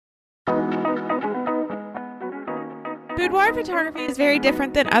Boudoir photography is very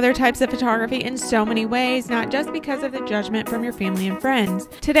different than other types of photography in so many ways, not just because of the judgment from your family and friends.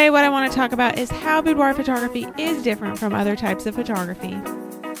 Today, what I want to talk about is how boudoir photography is different from other types of photography.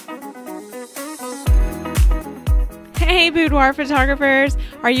 Hey boudoir photographers,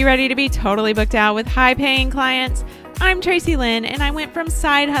 are you ready to be totally booked out with high-paying clients? I'm Tracy Lynn, and I went from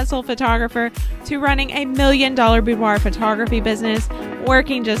side hustle photographer to running $1 million boudoir photography business,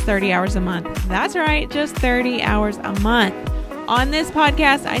 working just 30 hours a month. That's right, just 30 hours a month. On this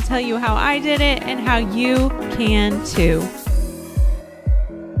podcast, I tell you how I did it and how you can too.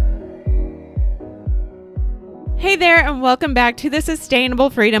 Hey there, and welcome back to the Sustainable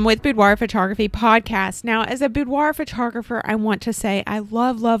Freedom with Boudoir Photography podcast. Now, as a boudoir photographer, I want to say I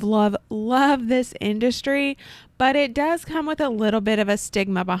love this industry, but it does come with a little bit of a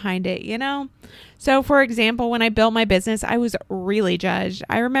stigma behind it, you know? So, for example, when I built my business, I was really judged.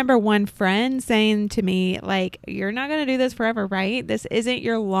 I remember one friend saying to me, like, you're not going to do this forever, right? This isn't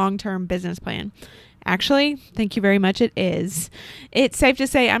your long-term business plan. Actually, thank you very much, it is. It's safe to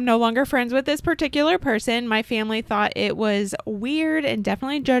say I'm no longer friends with this particular person. My family thought it was weird and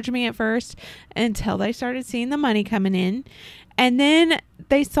definitely judged me at first until they started seeing the money coming in. And then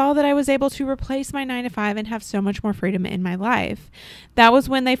they saw that I was able to replace my 9-to-5 and have so much more freedom in my life. That was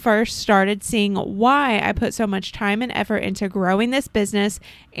when they first started seeing why I put so much time and effort into growing this business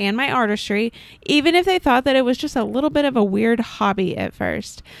and my artistry, even if they thought that it was just a little bit of a weird hobby at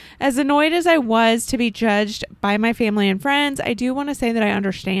first. As annoyed as I was to be judged by my family and friends, I do want to say that I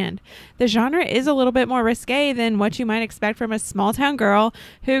understand. The genre is a little bit more risque than what you might expect from a small town girl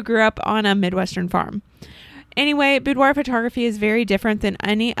who grew up on a Midwestern farm. Anyway, boudoir photography is very different than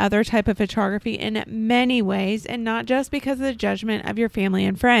any other type of photography in many ways, and not just because of the judgment of your family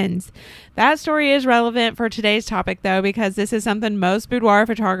and friends. That story is relevant for today's topic, though, because this is something most boudoir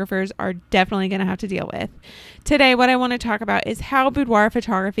photographers are definitely going to have to deal with. Today, what I want to talk about is how boudoir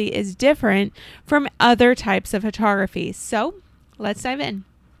photography is different from other types of photography. So, let's dive in.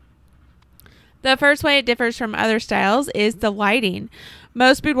 The first way it differs from other styles is the lighting.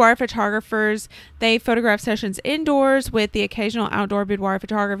 Most boudoir photographers, they photograph sessions indoors with the occasional outdoor boudoir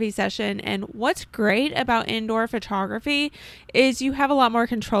photography session. And what's great about indoor photography is you have a lot more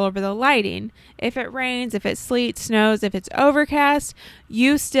control over the lighting. If it rains, if it sleets, snows, if it's overcast,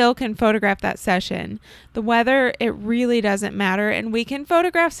 you still can photograph that session. The weather, it really doesn't matter. And we can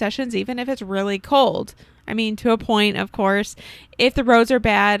photograph sessions even if it's really cold. I mean, to a point, of course. If the roads are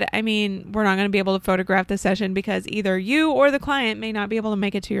bad, we're not going to be able to photograph the session because either you or the client may not be able to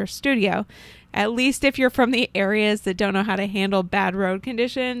make it to your studio. At least if you're from the areas that don't know how to handle bad road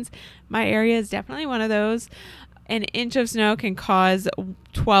conditions. My area is definitely one of those. An inch of snow can cause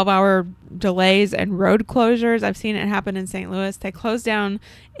 12-hour delays and road closures. I've seen it happen in St. Louis. They closed down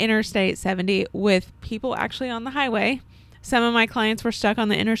Interstate 70 with people actually on the highway. Some of my clients were stuck on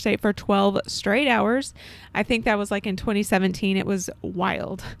the interstate for 12 straight hours. I think that was like in 2017. It was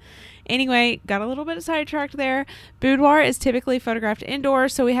wild. Anyway, got a little bit sidetracked there. Boudoir is typically photographed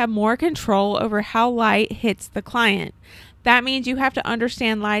indoors, so we have more control over how light hits the client. That means you have to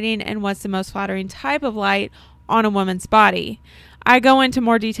understand lighting and what's the most flattering type of light on a woman's body. I go into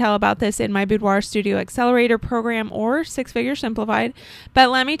more detail about this in my Boudoir Studio Accelerator program or 6-Figure Simplified,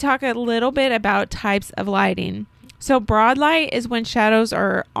 but let me talk a little bit about types of lighting. So broad light is when shadows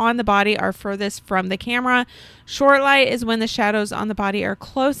are on the body are furthest from the camera. Short light is when the shadows on the body are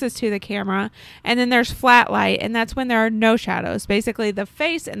closest to the camera. And then there's flat light, and that's when there are no shadows. Basically, the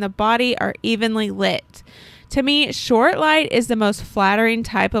face and the body are evenly lit. To me, short light is the most flattering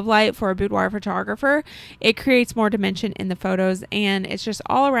type of light for a boudoir photographer. It creates more dimension in the photos, and it's just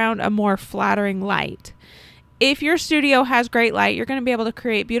all around a more flattering light. If your studio has great light, you're going to be able to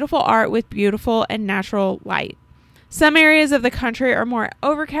create beautiful art with beautiful and natural light. Some areas of the country are more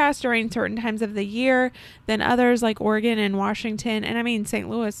overcast during certain times of the year than others, like Oregon and Washington. And St.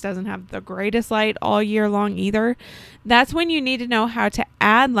 Louis doesn't have the greatest light all year long either. That's when you need to know how to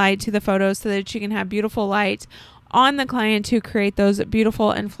add light to the photos so that you can have beautiful light on the client to create those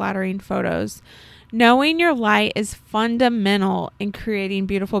beautiful and flattering photos. Knowing your light is fundamental in creating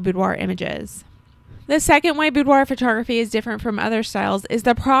beautiful boudoir images. The second way boudoir photography is different from other styles is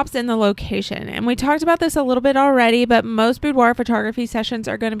the props and the location. And we talked about this a little bit already, but most boudoir photography sessions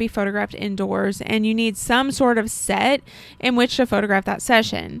are going to be photographed indoors, and you need some sort of set in which to photograph that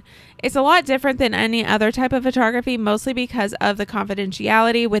session. It's a lot different than any other type of photography, mostly because of the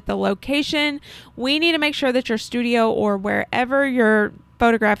confidentiality with the location. We need to make sure that your studio or wherever you're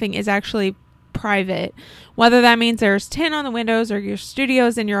photographing is actually private, whether that means there's tint on the windows or your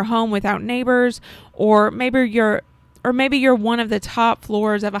studio's in your home without neighbors, or maybe you're or maybe you're one of the top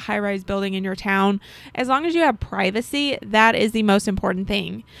floors of a high-rise building in your town. As long as you have privacy, that is the most important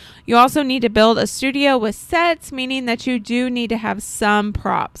thing. You also need to build a studio with sets, meaning that you do need to have some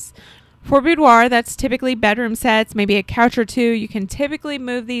props. For boudoir, that's typically bedroom sets, maybe a couch or two. You can typically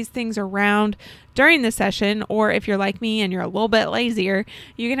move these things around during the session, or if you're like me and you're a little bit lazier,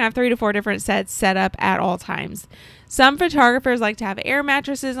 you can have 3 to 4 different sets set up at all times. Some photographers like to have air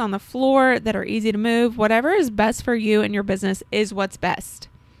mattresses on the floor that are easy to move. Whatever is best for you and your business is what's best.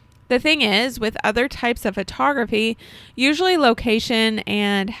 The thing is, with other types of photography, usually location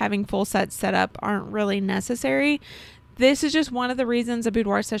and having full sets set up aren't really necessary. This is just one of the reasons a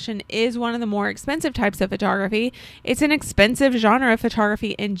boudoir session is one of the more expensive types of photography. It's an expensive genre of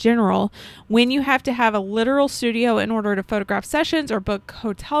photography in general. When you have to have a literal studio in order to photograph sessions or book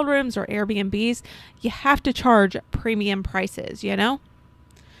hotel rooms or Airbnbs, you have to charge premium prices, you know?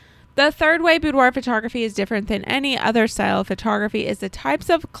 The third way boudoir photography is different than any other style of photography is the types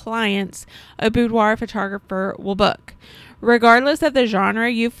of clients a boudoir photographer will book. Regardless of the genre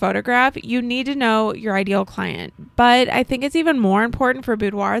you photograph, you need to know your ideal client. But I think it's even more important for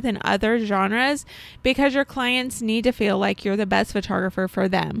boudoir than other genres because your clients need to feel like you're the best photographer for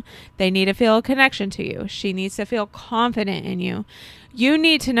them. They need to feel a connection to you. She needs to feel confident in you. You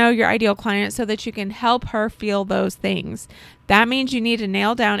need to know your ideal client so that you can help her feel those things. That means you need to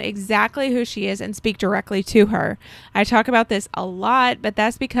nail down exactly who she is and speak directly to her. I talk about this a lot, but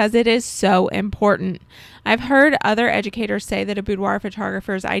that's because it is so important. I've heard other educators say that a boudoir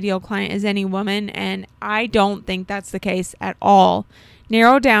photographer's ideal client is any woman, and I don't think that's the case at all.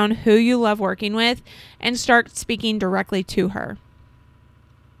 Narrow down who you love working with and start speaking directly to her.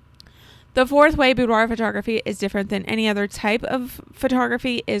 The fourth way boudoir photography is different than any other type of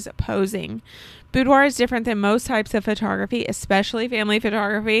photography is posing. Boudoir is different than most types of photography, especially family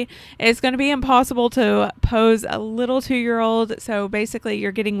photography. It's going to be impossible to pose a little 2-year-old, so basically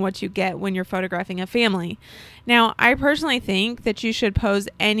you're getting what you get when you're photographing a family. Now, I personally think that you should pose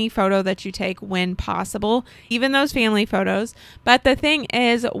any photo that you take when possible, even those family photos. But the thing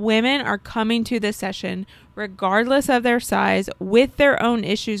is, women are coming to this session regardless of their size, with their own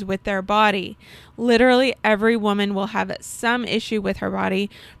issues with their body. Literally every woman will have some issue with her body.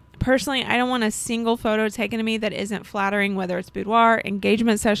 Personally, I don't want a single photo taken of me that isn't flattering, whether it's boudoir,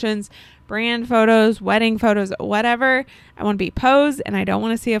 engagement sessions, brand photos, wedding photos, whatever. I want to be posed, and I don't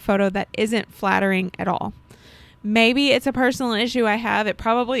want to see a photo that isn't flattering at all. Maybe it's a personal issue I have. It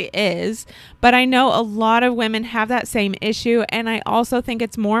probably is. But I know a lot of women have that same issue. And I also think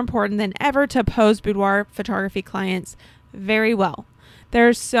it's more important than ever to pose boudoir photography clients very well.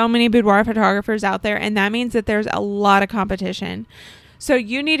 There's so many boudoir photographers out there. And that means that there's a lot of competition. So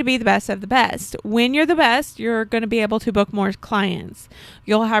you need to be the best of the best. When you're the best, you're going to be able to book more clients.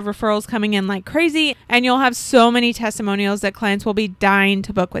 You'll have referrals coming in like crazy. And you'll have so many testimonials that clients will be dying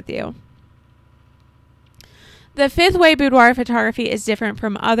to book with you. The fifth way boudoir photography is different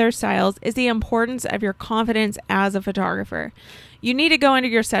from other styles is the importance of your confidence as a photographer. You need to go into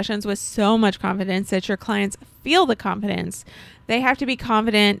your sessions with so much confidence that your clients feel the confidence. They have to be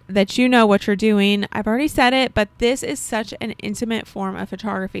confident that you know what you're doing. I've already said it, but this is such an intimate form of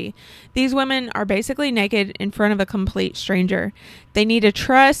photography. These women are basically naked in front of a complete stranger. They need to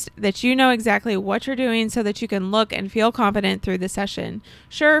trust that you know exactly what you're doing so that you can look and feel confident through the session.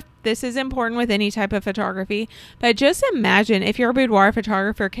 Sure, this is important with any type of photography, but just imagine if your boudoir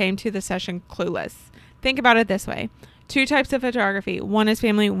photographer came to the session clueless. Think about it this way. 2 types of photography. One is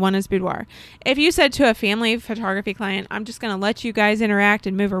family, one is boudoir. If you said to a family photography client, I'm just going to let you guys interact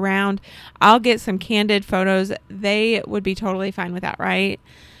and move around, I'll get some candid photos, they would be totally fine with that, right?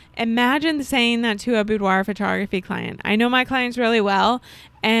 Imagine saying that to a boudoir photography client. I know my clients really well,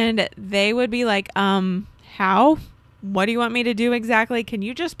 and they would be like, how? What do you want me to do exactly? Can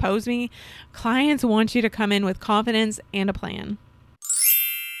you just pose me? Clients want you to come in with confidence and a plan.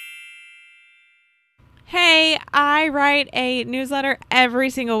 Hey, I write a newsletter every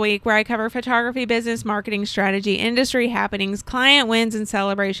single week where I cover photography, business, marketing, strategy, industry happenings, client wins and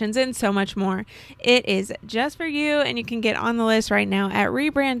celebrations, and so much more. It is just for you, and you can get on the list right now at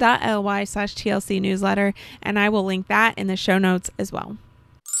rebrand.ly/TLC newsletter, and I will link that in the show notes as well.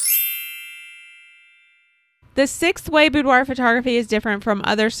 The sixth way boudoir photography is different from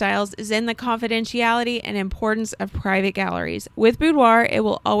other styles is in the confidentiality and importance of private galleries. With boudoir, it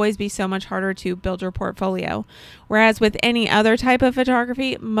will always be so much harder to build your portfolio. Whereas with any other type of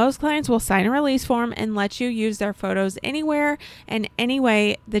photography, most clients will sign a release form and let you use their photos anywhere and any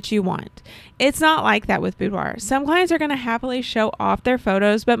way that you want. It's not like that with boudoir. Some clients are going to happily show off their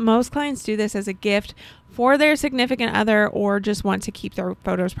photos, but most clients do this as a gift for their significant other or just want to keep their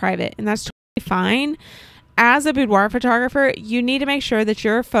photos private, and that's totally fine. as a boudoir photographer, you need to make sure that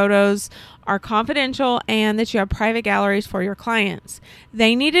your photos are confidential and that you have private galleries for your clients.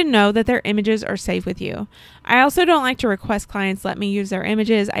 They need to know that their images are safe with you. I also don't like to request clients let me use their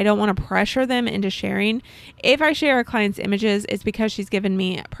images. I don't want to pressure them into sharing. If I share a client's images, it's because she's given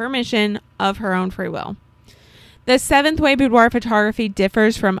me permission of her own free will. The seventh way boudoir photography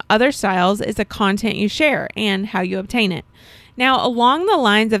differs from other styles is the content you share and how you obtain it. Now, along the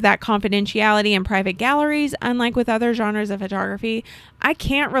lines of that confidentiality and private galleries, unlike with other genres of photography, I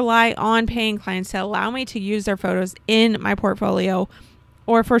can't rely on paying clients to allow me to use their photos in my portfolio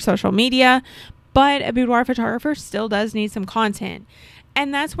or for social media, but a boudoir photographer still does need some content.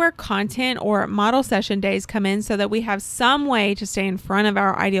 And that's where content or model session days come in so that we have some way to stay in front of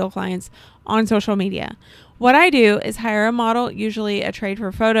our ideal clients on social media. What I do is hire a model, usually a trade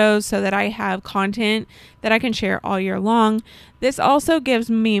for photos, so that I have content that I can share all year long. This also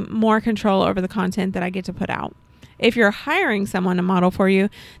gives me more control over the content that I get to put out. If you're hiring someone to model for you,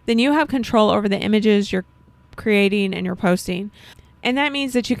 then you have control over the images you're creating and you're posting. And that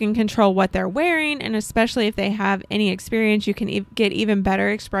means that you can control what they're wearing, and especially if they have any experience, you can get even better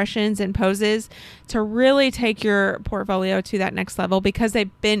expressions and poses to really take your portfolio to that next level because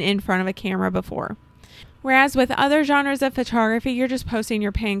they've been in front of a camera before. Whereas with other genres of photography, you're just posting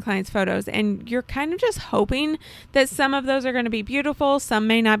your paying clients' photos and you're kind of just hoping that some of those are going to be beautiful. Some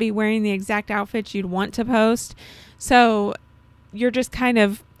may not be wearing the exact outfits you'd want to post. So you're just kind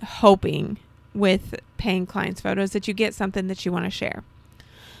of hoping with paying clients' photos that you get something that you want to share.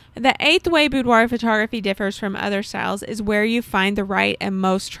 The eighth way boudoir photography differs from other styles is where you find the right and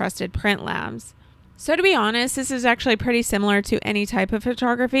most trusted print labs. So to be honest, this is actually pretty similar to any type of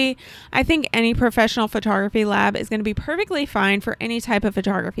photography. I think any professional photography lab is going to be perfectly fine for any type of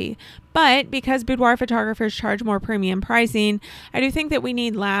photography. But because boudoir photographers charge more premium pricing, I do think that we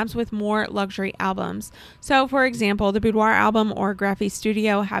need labs with more luxury albums. So for example, the Boudoir album or Graphy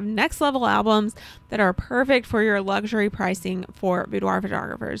Studio have next level albums that are perfect for your luxury pricing for boudoir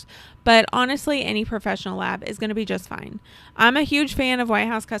photographers. But honestly, any professional lab is going to be just fine. I'm a huge fan of White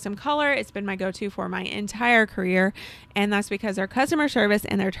House Custom Color. It's been my go-to for my entire career, and that's because their customer service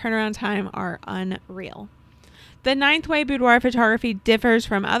and their turnaround time are unreal. The ninth way boudoir photography differs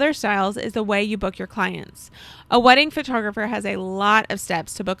from other styles is the way you book your clients. A wedding photographer has a lot of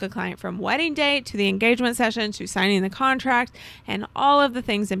steps to book a client, from wedding date to the engagement session to signing the contract and all of the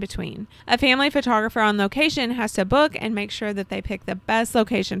things in between. A family photographer on location has to book and make sure that they pick the best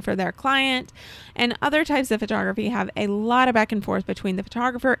location for their client. And other types of photography have a lot of back and forth between the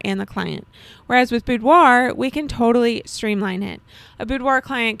photographer and the client. Whereas with boudoir, we can totally streamline it. A boudoir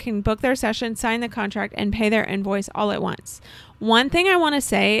client can book their session, sign the contract, and pay their invoice all at once. One thing I want to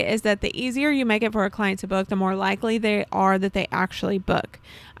say is that the easier you make it for a client to book, the more likely they are that they actually book.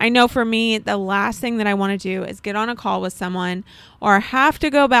 I know for me, the last thing that I want to do is get on a call with someone or have to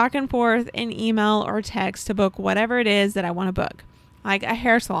go back and forth in email or text to book whatever it is that I want to book. Like a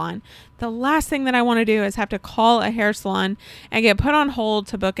hair salon. The last thing that I want to do is have to call a hair salon and get put on hold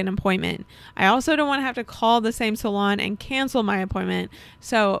to book an appointment. I also don't want to have to call the same salon and cancel my appointment.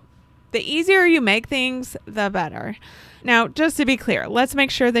 So the easier you make things, the better. Now, just to be clear, let's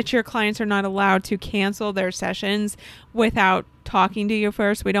make sure that your clients are not allowed to cancel their sessions without talking to you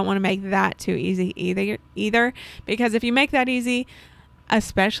first. We don't want to make that too easy either, because if you make that easy,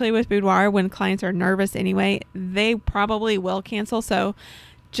 especially with boudoir, when clients are nervous anyway, they probably will cancel. So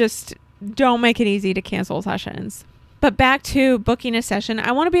just don't make it easy to cancel sessions. But back to booking a session,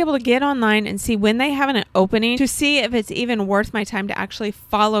 I want to be able to get online and see when they have an opening to see if it's even worth my time to actually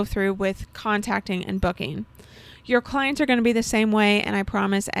follow through with contacting and booking. Your clients are going to be the same way, and I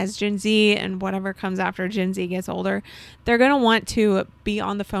promise as Gen Z and whatever comes after Gen Z gets older, they're going to want to be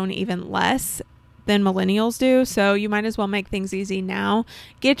on the phone even less than millennials do. So you might as well make things easy now.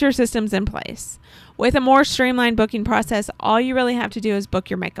 Get your systems in place. With a more streamlined booking process, all you really have to do is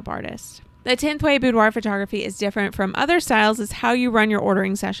book your makeup artist. The 10th way boudoir photography is different from other styles is how you run your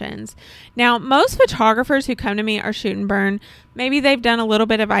ordering sessions. Now, most photographers who come to me are shoot and burn. Maybe they've done a little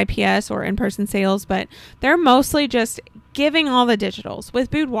bit of IPS or in-person sales, but they're mostly just giving all the digitals.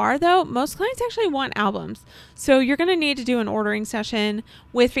 With boudoir, though, most clients actually want albums. So you're going to need to do an ordering session.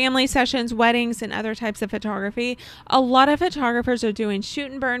 With family sessions, weddings, and other types of photography, a lot of photographers are doing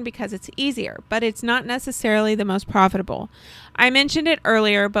shoot and burn because it's easier, but it's not necessarily the most profitable. I mentioned it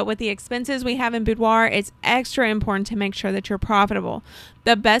earlier, but with the expenses we have in boudoir, it's extra important to make sure that you're profitable.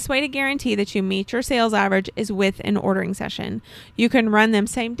 The best way to guarantee that you meet your sales average is with an ordering session. You can run them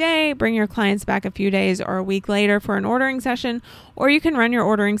same day, bring your clients back a few days or a week later for an ordering session, or you can run your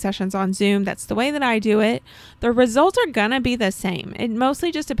ordering sessions on Zoom. That's the way that I do it. The results are going to be the same. It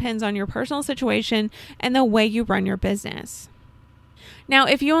mostly just depends on your personal situation and the way you run your business. Now,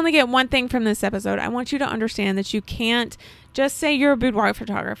 if you only get one thing from this episode, I want you to understand that you can't just say you're a boudoir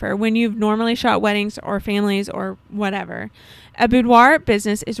photographer when you've normally shot weddings or families or whatever. A boudoir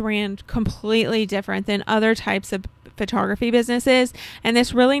business is ran completely different than other types of photography businesses, and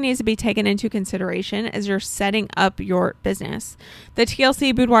this really needs to be taken into consideration as you're setting up your business. The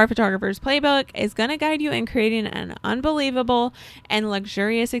TLC Boudoir Photographer's Playbook is going to guide you in creating an unbelievable and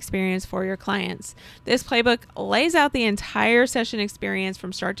luxurious experience for your clients. This playbook lays out the entire session experience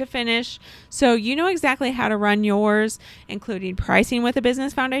from start to finish, so you know exactly how to run yours, including pricing with a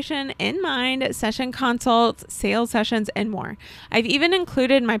business foundation in mind, session consults, sales sessions, and more. I've even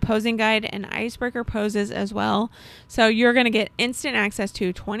included my posing guide and icebreaker poses as well. So you're going to get instant access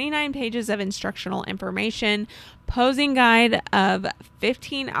to 29 pages of instructional information, posing guide of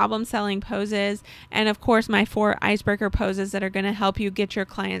 15 album selling poses, and of course my 4 icebreaker poses that are going to help you get your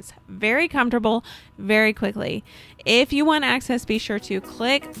clients very comfortable very quickly. If you want access, be sure to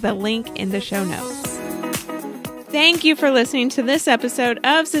click the link in the show notes. Thank you for listening to this episode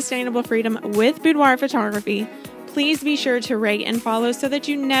of Sustainable Freedom with Boudoir Photography. Please be sure to rate and follow so that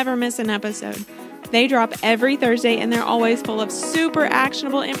you never miss an episode. They drop every Thursday and they're always full of super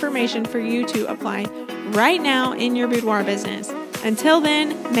actionable information for you to apply right now in your boudoir business. Until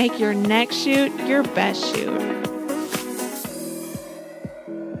then, make your next shoot your best shoot.